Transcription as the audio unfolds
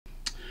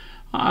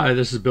Hi,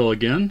 this is Bill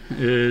again.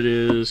 It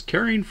is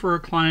caring for a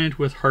client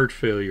with heart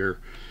failure.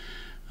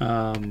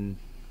 Um,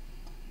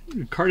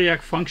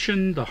 Cardiac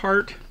function, the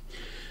heart.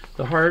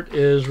 The heart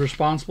is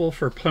responsible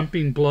for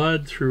pumping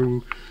blood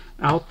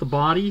throughout the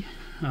body.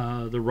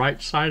 The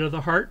right side of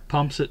the heart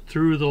pumps it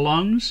through the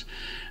lungs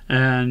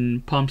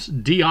and pumps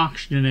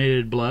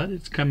deoxygenated blood.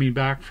 It's coming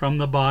back from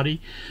the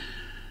body.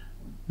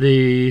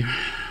 The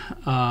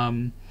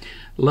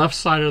left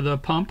side of the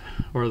pump,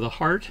 or the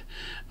heart,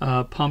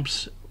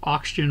 pumps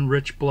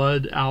oxygen-rich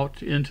blood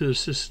out into the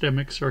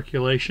systemic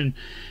circulation.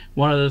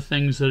 One of the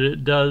things that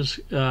it does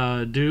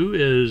do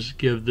is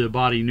give the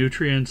body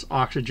nutrients,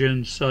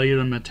 oxygen,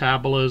 cellular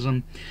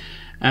metabolism,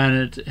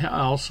 and it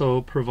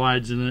also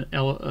provides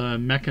a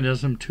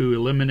mechanism to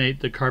eliminate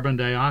the carbon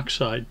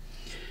dioxide.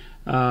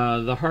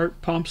 The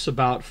heart pumps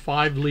about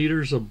 5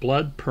 liters of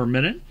blood per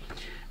minute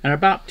and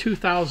about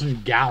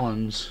 2,000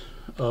 gallons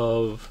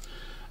of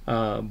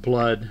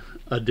blood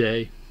a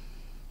day.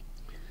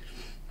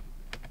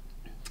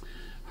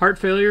 Heart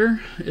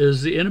failure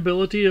is the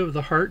inability of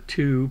the heart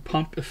to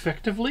pump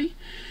effectively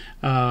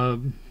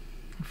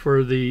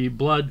for the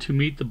blood to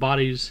meet the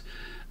body's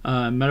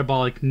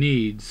metabolic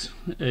needs.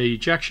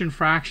 Ejection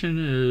fraction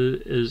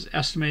is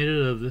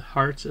estimated of the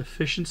heart's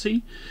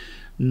efficiency.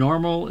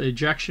 Normal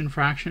ejection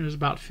fraction is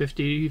about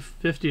 50 to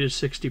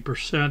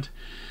 60%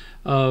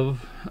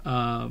 of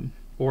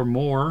or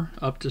more,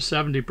 up to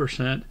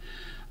 70%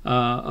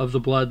 of the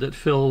blood that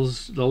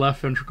fills the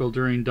left ventricle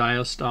during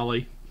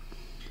diastole.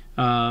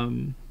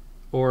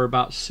 Or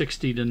about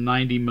 60 to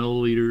 90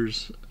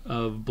 milliliters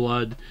of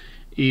blood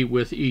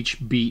with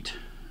each beat.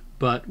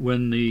 But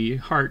when the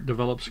heart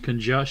develops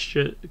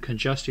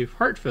congestive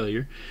heart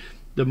failure,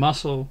 the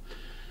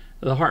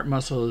heart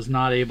muscle is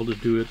not able to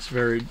do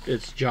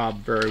its job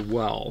very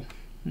well.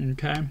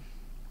 Okay.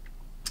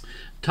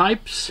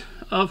 Types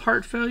of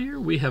heart failure: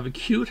 we have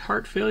acute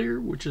heart failure,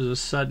 which is a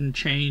sudden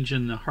change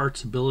in the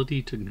heart's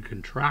ability to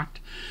contract,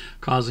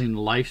 causing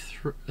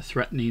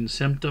life-threatening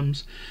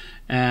symptoms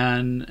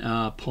and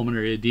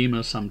pulmonary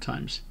edema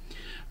sometimes.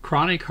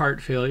 Chronic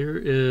heart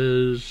failure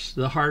is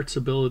the heart's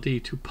ability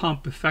to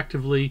pump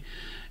effectively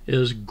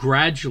is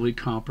gradually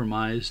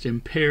compromised.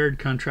 Impaired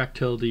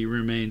contractility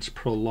remains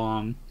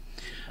prolonged.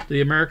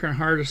 The American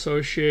Heart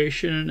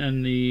Association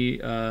and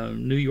the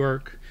New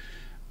York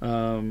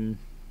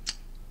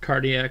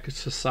Cardiac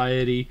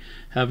Society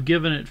have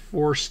given it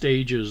 4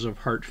 stages of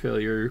heart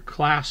failure.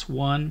 Class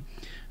 1,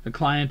 a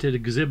client that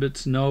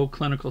exhibits no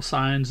clinical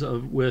signs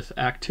with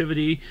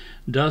activity,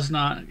 does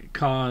not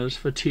cause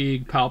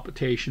fatigue,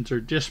 palpitations,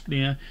 or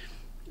dyspnea,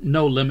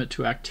 no limit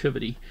to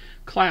activity.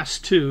 Class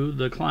 2,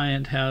 the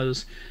client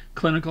has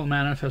clinical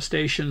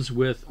manifestations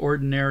with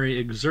ordinary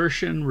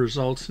exertion,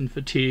 results in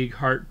fatigue,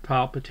 heart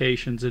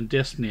palpitations, and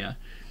dyspnea.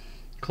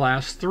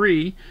 Class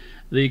 3,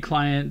 the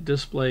client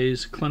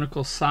displays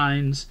clinical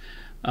signs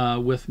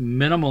with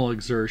minimal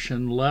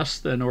exertion, less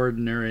than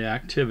ordinary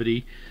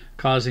activity,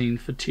 causing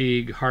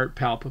fatigue, heart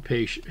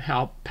palpitations,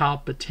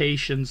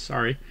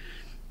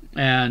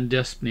 and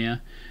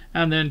dyspnea.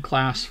 And then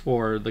class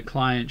 4, the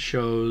client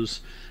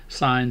shows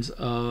signs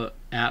of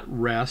at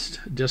rest.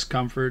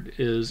 Discomfort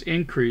is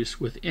increased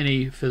with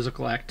any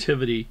physical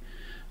activity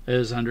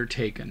is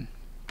undertaken.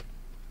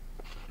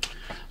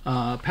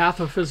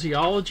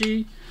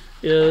 Pathophysiology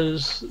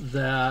is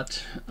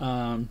that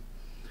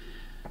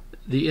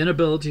the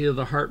inability of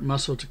the heart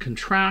muscle to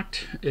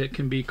contract. It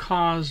can be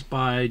caused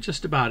by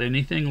just about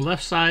anything.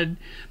 Left side,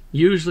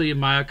 usually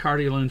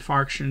myocardial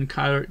infarction,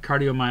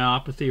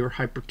 cardiomyopathy, or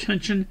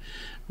hypertension.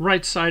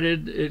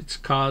 Right-sided, it's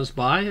caused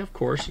by, of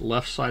course,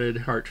 left-sided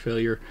heart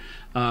failure,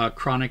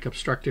 chronic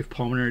obstructive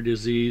pulmonary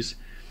disease.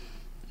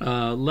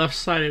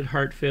 Left-sided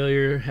heart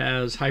failure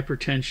has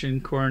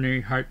hypertension,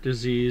 coronary heart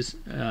disease,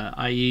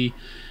 i.e.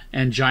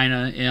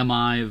 angina,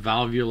 MI,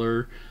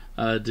 valvular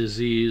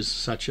disease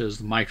such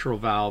as mitral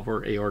valve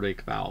or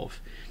aortic valve.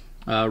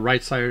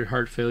 Right-sided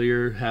heart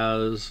failure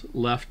has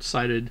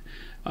left-sided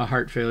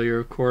heart failure,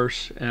 of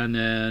course, and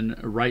then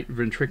right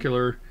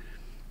ventricular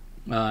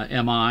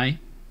MI.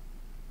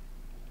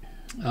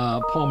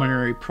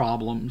 Pulmonary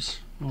problems,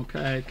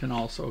 okay, can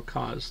also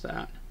cause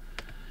that.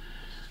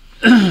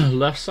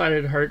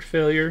 Left-sided heart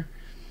failure,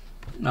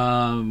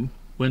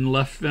 when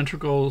left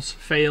ventricles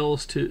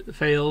fails,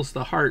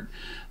 the heart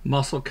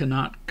muscle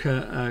cannot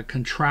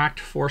contract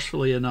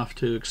forcefully enough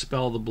to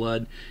expel the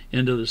blood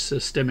into the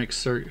systemic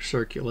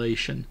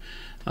circulation.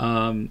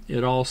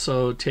 It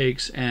also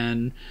takes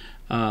and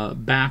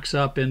backs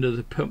up into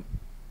the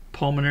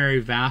pulmonary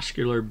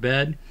vascular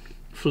bed.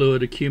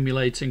 Fluid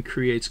accumulates and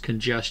creates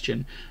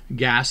congestion.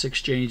 Gas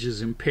exchange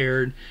is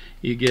impaired.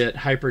 You get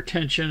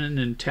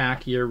hypertension and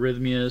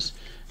tachyarrhythmias,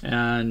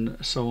 and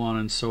so on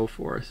and so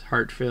forth.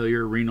 Heart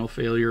failure, renal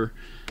failure,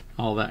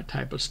 all that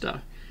type of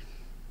stuff.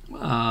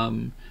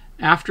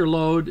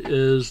 Afterload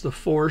is the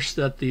force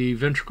that the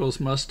ventricles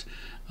must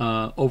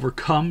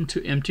overcome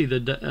to empty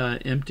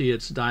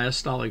its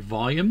diastolic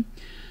volume.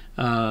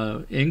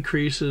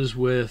 Increases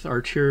with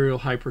arterial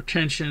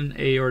hypertension,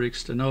 aortic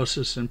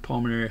stenosis, and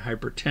pulmonary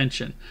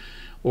hypertension,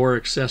 or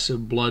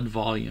excessive blood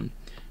volume.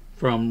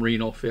 from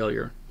renal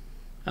failure.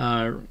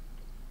 There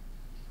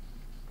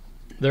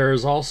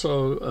is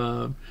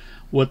also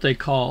what they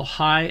call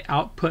high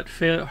output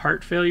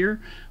heart failure,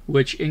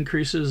 which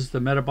increases the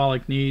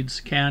metabolic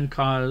needs, can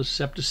cause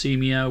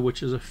septicemia,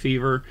 which is a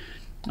fever,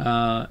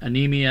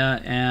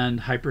 anemia,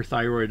 and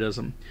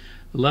hyperthyroidism.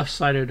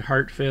 Left-sided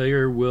heart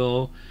failure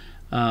will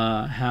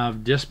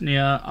have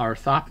dyspnea,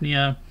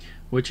 orthopnea,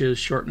 which is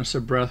shortness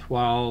of breath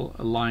while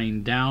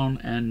lying down,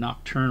 and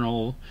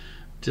nocturnal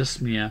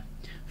dyspnea.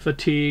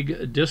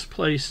 Fatigue,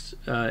 displaced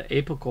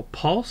apical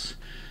pulse,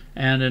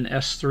 and an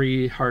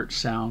S3 heart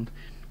sound,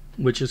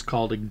 which is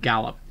called a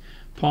gallop.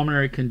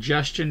 Pulmonary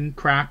congestion,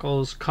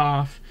 crackles,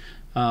 cough,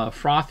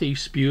 frothy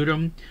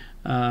sputum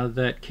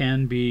that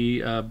can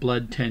be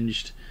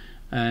blood-tinged,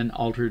 and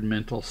altered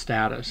mental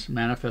status.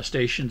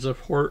 Manifestations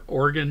of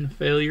organ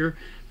failure,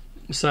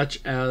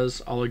 such as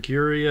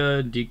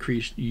oliguria,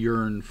 decreased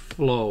urine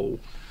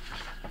flow.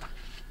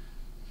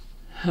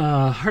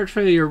 Heart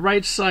failure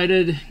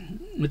right-sided,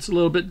 it's a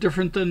little bit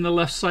different than the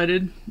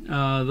left-sided.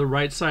 The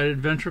right-sided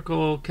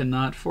ventricle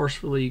cannot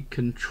forcefully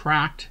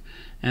contract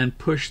and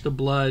push the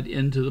blood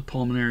into the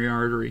pulmonary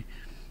artery,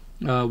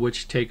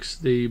 which takes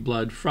the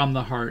blood from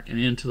the heart and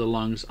into the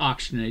lungs,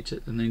 oxygenates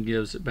it, and then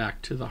gives it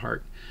back to the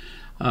heart.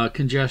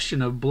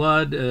 Congestion of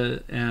blood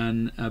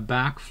and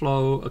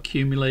backflow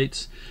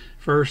accumulates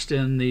first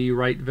in the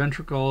right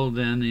ventricle,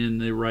 then in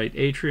the right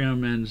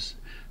atrium and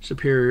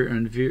superior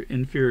and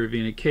inferior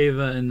vena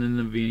cava, and then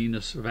the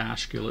venous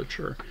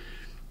vasculature.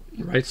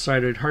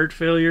 Right-sided heart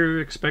failure,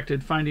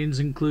 expected findings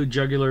include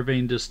jugular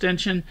vein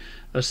distension,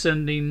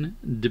 ascending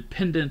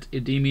dependent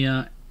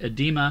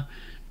edema,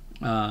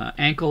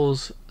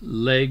 ankles,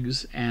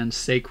 legs, and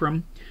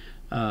sacrum,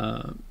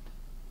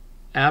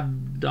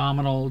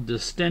 abdominal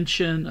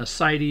distension,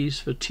 ascites,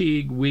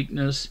 fatigue,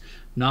 weakness,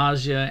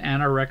 nausea,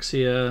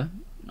 anorexia,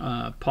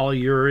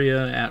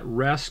 polyuria at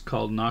rest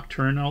called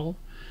nocturnal,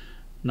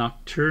 I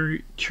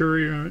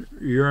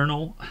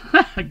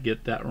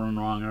get that one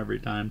wrong every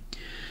time.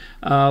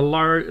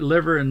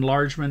 Liver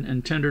enlargement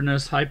and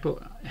tenderness,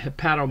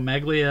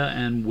 hepatomegalia,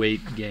 and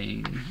weight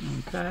gain.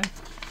 Okay.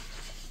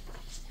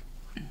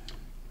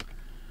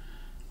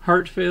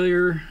 Heart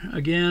failure,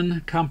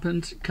 again,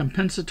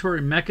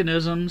 compensatory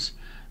mechanisms,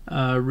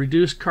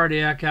 reduced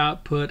cardiac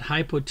output,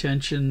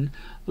 hypotension,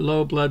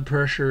 low blood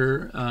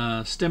pressure,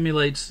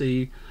 stimulates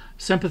the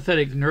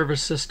sympathetic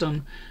nervous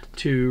system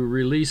to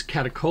release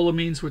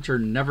catecholamines, which are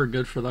never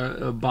good for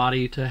the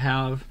body to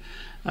have,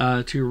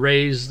 to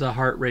raise the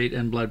heart rate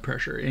and blood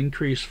pressure.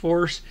 Increased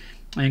force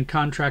and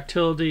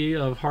contractility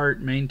of heart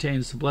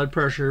maintains the blood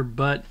pressure,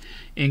 but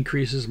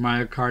increases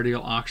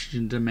myocardial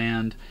oxygen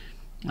demand.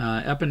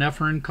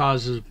 Epinephrine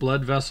causes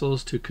blood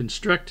vessels to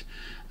constrict.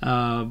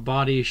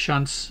 Body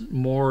shunts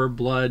more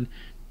blood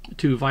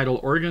to vital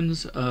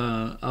organs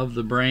of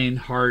the brain,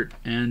 heart,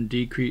 and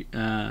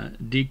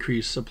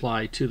decrease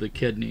supply to the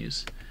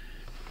kidneys.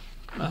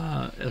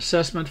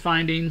 Assessment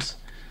findings.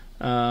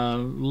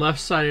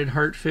 Left-sided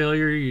heart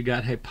failure, you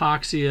got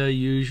hypoxia,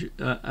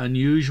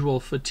 unusual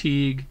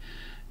fatigue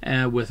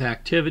with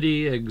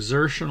activity,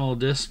 exertional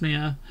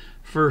dyspnea.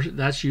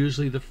 That's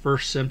usually the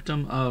first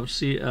symptom of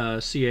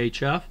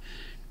CHF,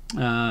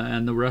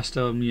 and the rest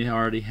of them you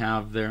already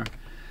have there.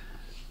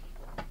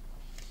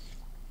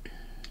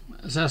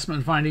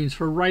 Assessment findings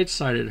for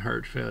right-sided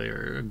heart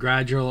failure: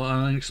 gradual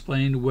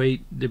unexplained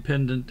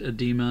weight-dependent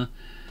edema,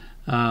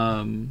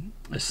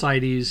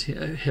 ascites,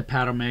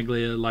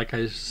 hepatomegalia, like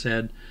I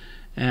said,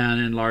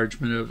 and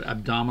enlargement of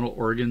abdominal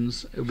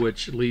organs,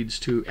 which leads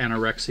to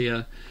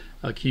anorexia,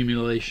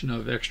 accumulation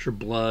of extra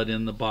blood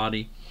in the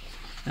body,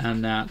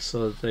 and that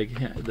so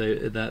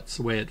that that's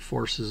the way it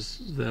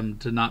forces them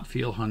to not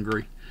feel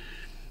hungry.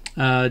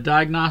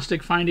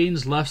 Diagnostic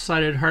findings: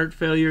 left-sided heart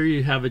failure,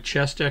 you have a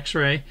chest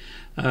x-ray,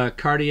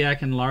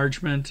 cardiac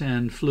enlargement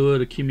and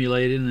fluid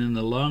accumulating in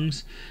the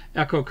lungs,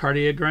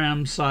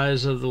 echocardiogram,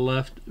 size of the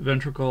left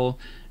ventricle,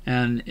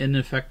 and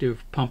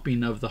ineffective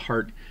pumping of the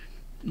heart.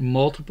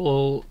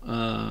 Multiple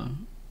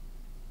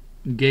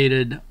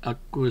gated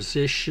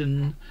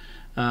acquisition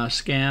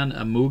scan,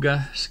 a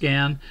MUGA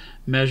scan,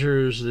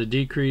 measures the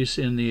decrease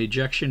in the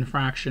ejection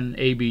fraction,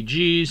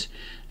 ABGs,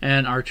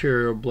 and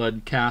arterial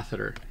blood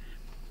catheter.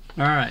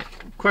 All right,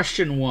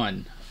 question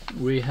 1.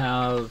 We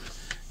have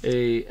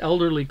a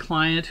elderly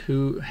client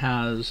who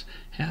has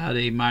had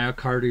a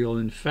myocardial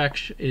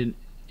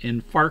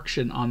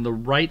infarction on the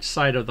right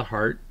side of the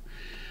heart.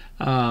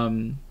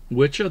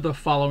 Which of the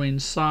following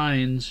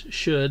signs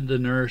should the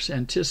nurse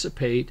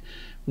anticipate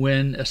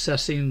when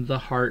assessing the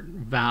heart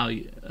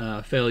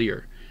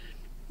failure?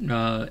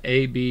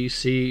 A, B,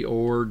 C,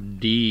 or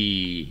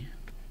D?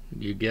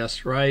 You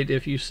guessed right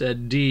if you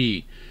said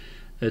D.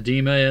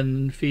 Edema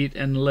in feet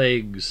and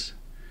legs.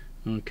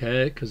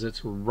 Okay, because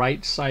it's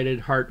right-sided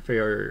heart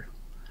failure.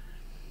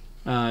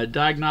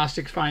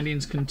 Diagnostic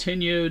findings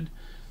continued.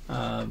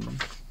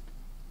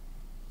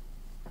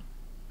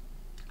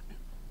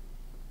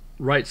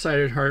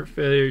 Right-sided heart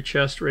failure,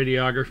 chest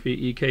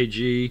radiography,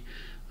 EKG,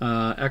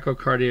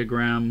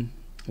 echocardiogram,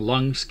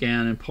 lung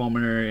scan, and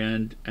pulmonary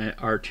and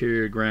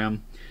arteriogram.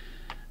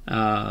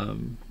 cor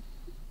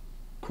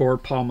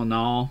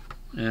pulmonale,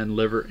 and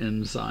liver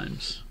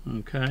enzymes.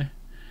 Okay.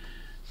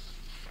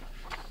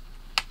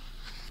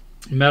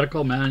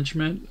 Medical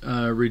management,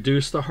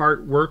 reduce the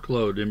heart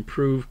workload,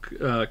 improve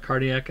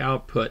cardiac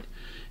output.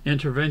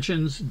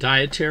 Interventions,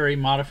 dietary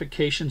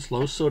modifications,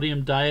 low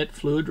sodium diet,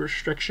 fluid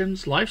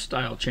restrictions,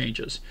 lifestyle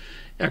changes,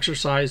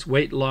 exercise,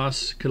 weight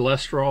loss,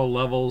 cholesterol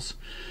levels,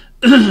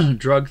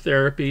 drug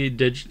therapy,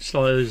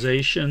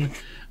 digitalization,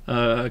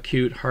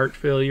 acute heart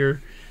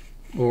failure,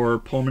 or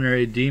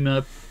pulmonary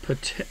edema,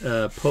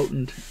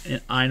 potent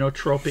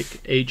inotropic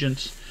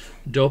agents,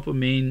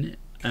 dopamine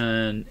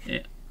and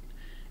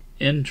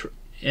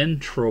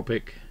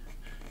entropic,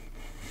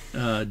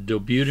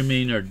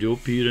 dobutamine or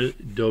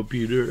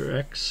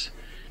dobuterex,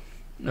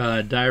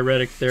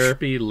 diuretic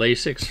therapy,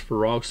 Lasix,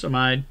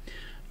 furosemide,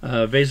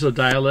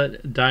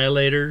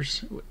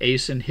 vasodilators,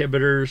 ACE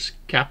inhibitors,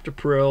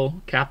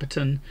 captopril,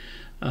 Capitan,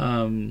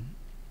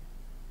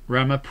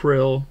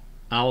 ramipril,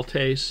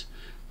 Altase.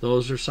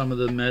 Those are some of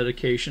the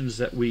medications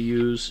that we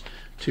use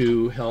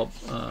to help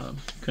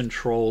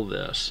control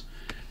this.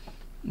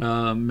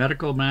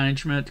 Medical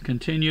management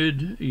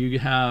continued. You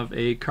have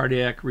a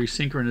cardiac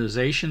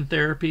resynchronization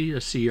therapy, a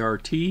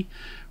CRT,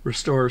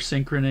 restore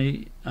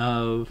synchrony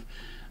of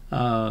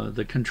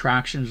the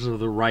contractions of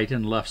the right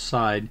and left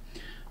side,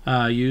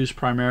 used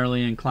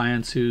primarily in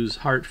clients whose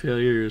heart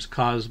failure is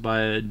caused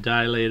by a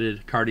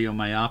dilated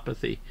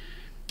cardiomyopathy.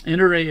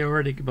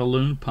 Interaortic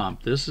balloon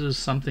pump. This is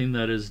something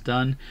that is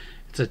done.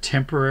 It's a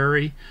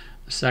temporary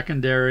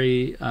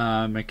secondary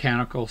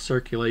mechanical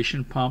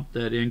circulation pump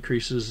that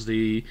increases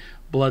the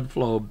blood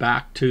flow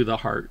back to the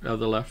heart of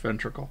the left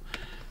ventricle.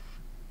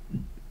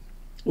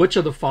 Which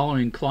of the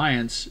following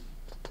clients'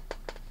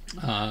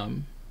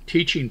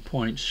 teaching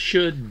points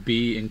should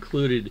be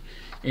included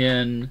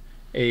in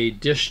a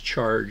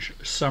discharge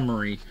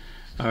summary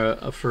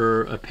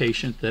for a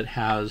patient that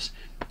has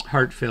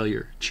heart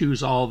failure?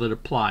 Choose all that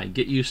apply.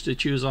 Get used to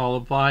choose all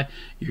apply.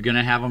 You're going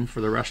to have them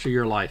for the rest of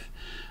your life.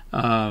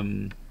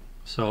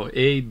 So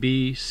A,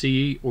 B,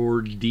 C,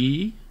 or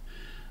D,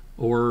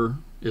 or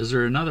is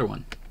there another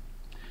one?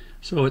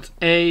 So it's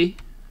A,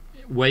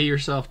 weigh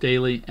yourself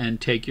daily and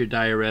take your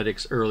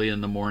diuretics early in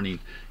the morning.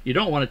 You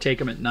don't want to take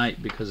them at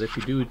night, because if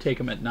you do take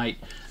them at night,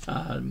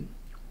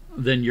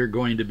 then you're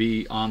going to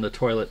be on the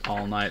toilet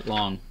all night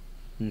long.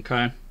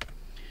 Okay?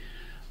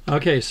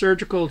 Okay,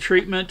 surgical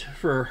treatment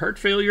for heart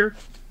failure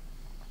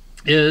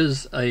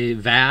is a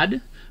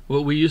VAD,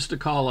 what we used to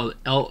call a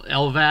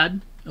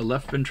LVAD, a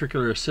left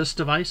ventricular assist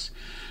device.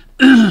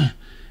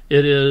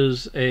 It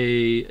is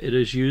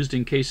used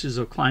in cases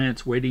of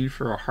clients waiting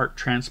for a heart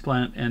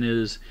transplant, and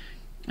is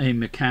a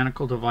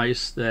mechanical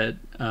device that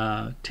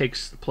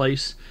takes the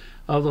place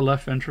of the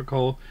left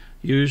ventricle.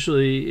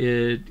 Usually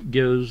it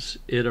gives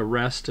it a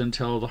rest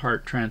until the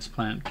heart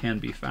transplant can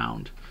be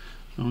found.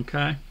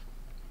 Okay.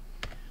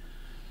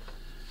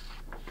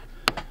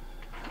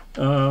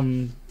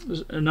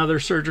 Another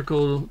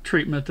surgical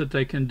treatment that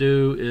they can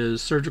do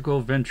is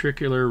surgical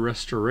ventricular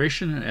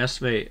restoration,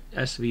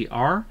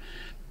 SVR.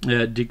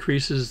 It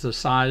decreases the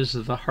size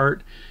of the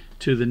heart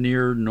to the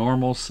near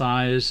normal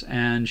size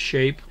and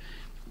shape.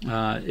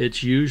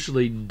 It's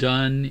usually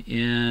done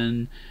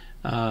in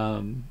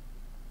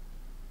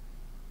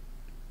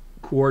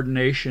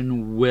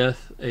coordination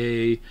with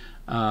a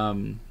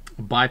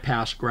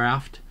bypass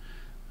graft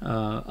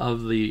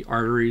of the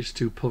arteries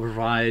to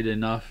provide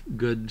enough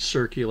good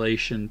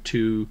circulation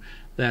to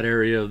that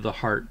area of the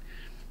heart,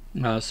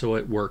 so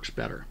it works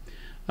better.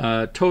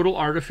 Total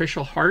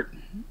artificial heart,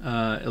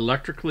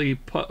 electrically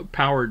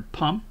powered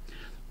pump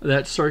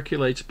that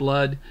circulates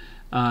blood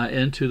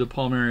into the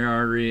pulmonary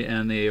artery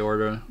and the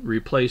aorta,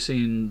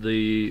 replacing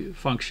the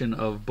function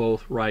of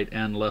both right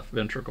and left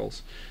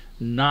ventricles.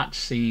 Not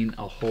seen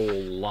a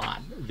whole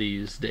lot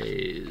these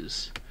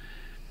days.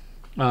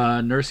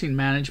 Nursing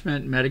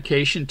management,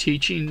 medication,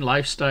 teaching,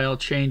 lifestyle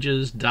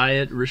changes,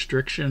 diet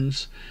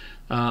restrictions.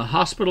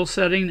 Hospital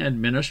setting,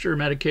 administer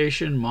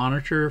medication,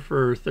 monitor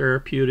for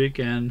therapeutic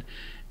and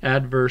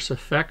adverse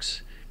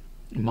effects,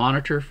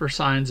 monitor for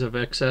signs of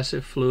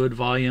excessive fluid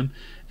volume,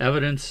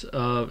 evidence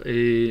of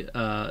a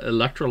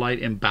electrolyte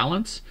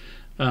imbalance,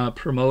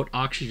 promote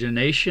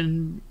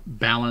oxygenation,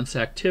 balance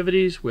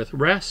activities with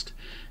rest,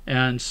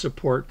 and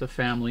support the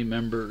family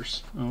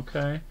members.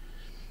 Okay.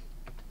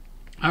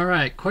 All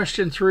right,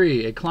 question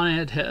 3. A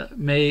client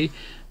may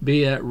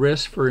be at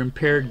risk for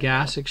impaired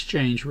gas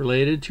exchange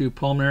related to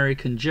pulmonary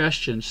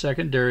congestion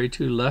secondary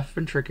to left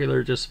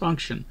ventricular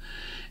dysfunction.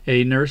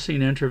 A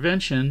nursing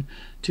intervention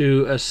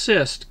to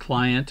assist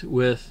client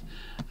with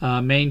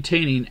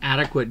maintaining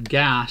adequate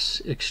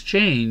gas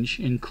exchange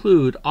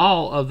include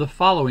all of the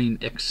following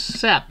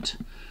except.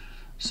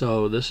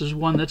 So this is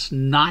one that's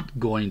not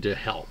going to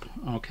help.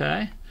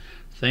 Okay,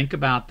 think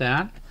about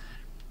that.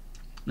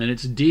 And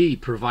it's D,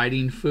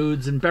 providing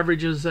foods and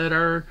beverages that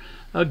are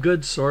a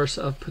good source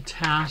of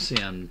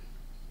potassium.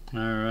 All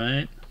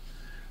right,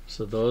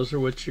 so those are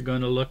what you're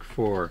going to look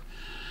for.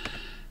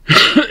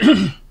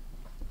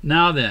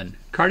 Now then,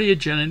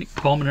 cardiogenic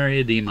pulmonary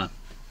edema.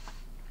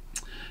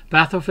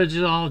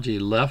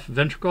 Pathophysiology, left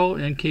ventricle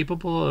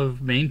incapable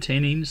of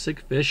maintaining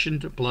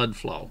sufficient blood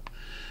flow.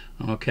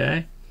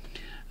 Okay.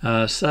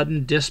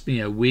 Sudden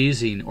dyspnea,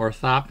 wheezing,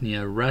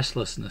 orthopnea,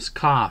 restlessness,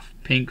 cough,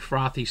 pink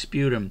frothy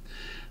sputum,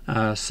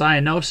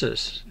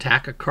 cyanosis,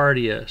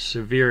 tachycardia,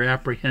 severe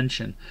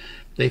apprehension.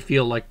 They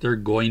feel like they're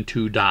going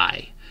to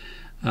die.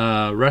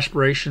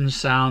 Respiration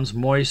sounds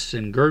moist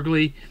and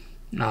gurgly.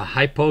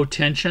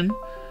 Hypotension.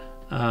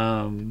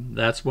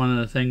 That's one of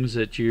the things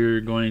that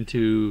you're going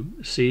to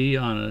see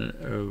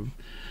on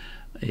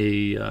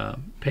a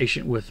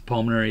patient with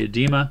pulmonary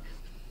edema.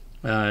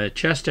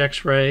 Chest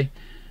x-ray.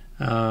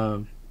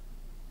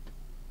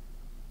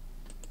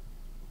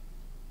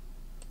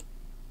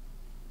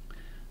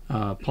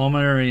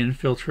 Pulmonary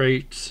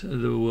infiltrates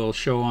will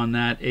show on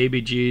that.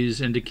 ABGs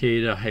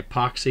indicate a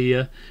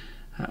hypoxia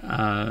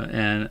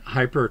and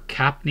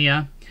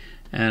hypercapnia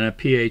and a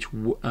pH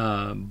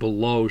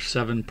below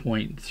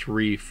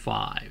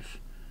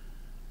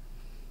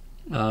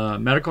 7.35.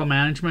 Medical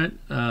management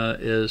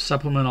is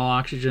supplemental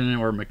oxygen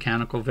or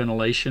mechanical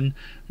ventilation,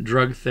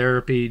 drug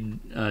therapy,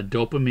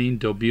 dopamine,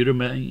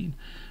 dobutamine,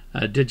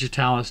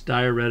 digitalis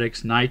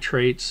diuretics,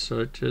 nitrates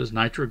such as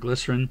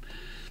nitroglycerin,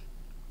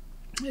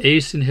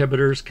 ACE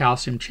inhibitors,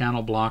 calcium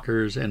channel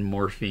blockers, and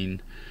morphine.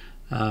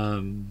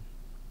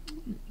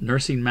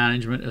 Nursing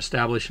management,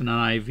 establish an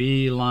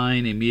IV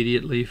line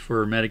immediately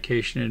for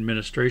medication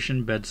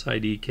administration,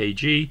 bedside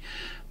EKG,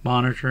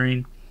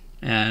 monitoring,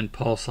 and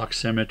pulse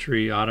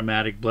oximetry,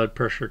 automatic blood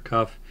pressure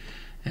cuff,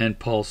 and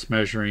pulse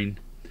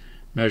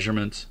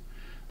measurements.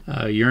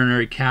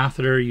 Urinary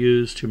catheter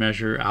used to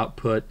measure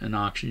output and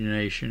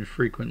oxygenation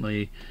frequent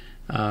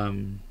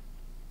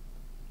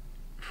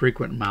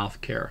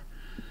mouth care.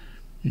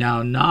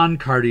 Now,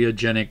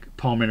 non-cardiogenic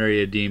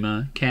pulmonary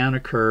edema can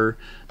occur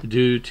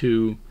due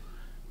to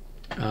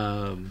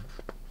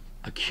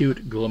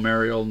acute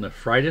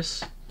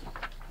glomerulonephritis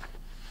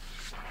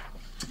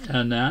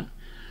and that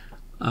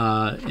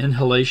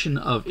inhalation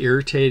of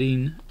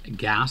irritating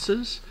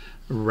gases,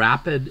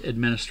 rapid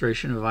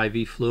administration of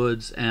IV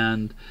fluids,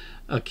 and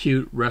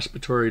acute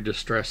respiratory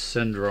distress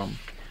syndrome.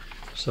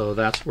 So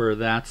that's where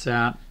that's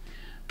at.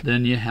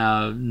 Then you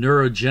have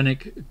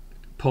neurogenic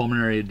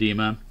pulmonary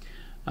edema.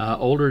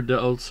 Older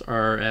adults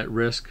are at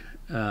risk,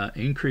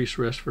 increased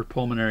risk for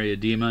pulmonary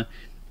edema.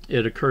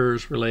 It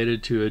occurs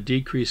related to a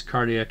decreased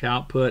cardiac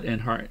output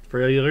and heart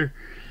failure.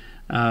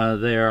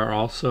 They are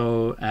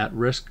also at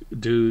risk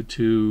due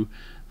to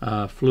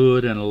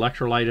fluid and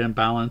electrolyte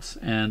imbalance,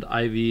 and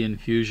IV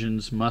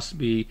infusions must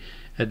be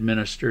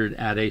administered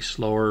at a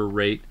slower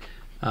rate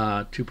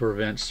to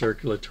prevent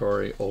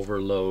circulatory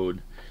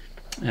overload.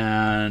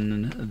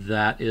 And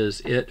that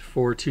is it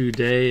for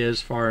today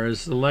as far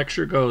as the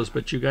lecture goes,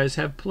 but you guys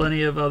have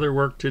plenty of other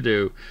work to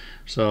do,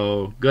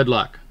 so good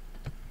luck.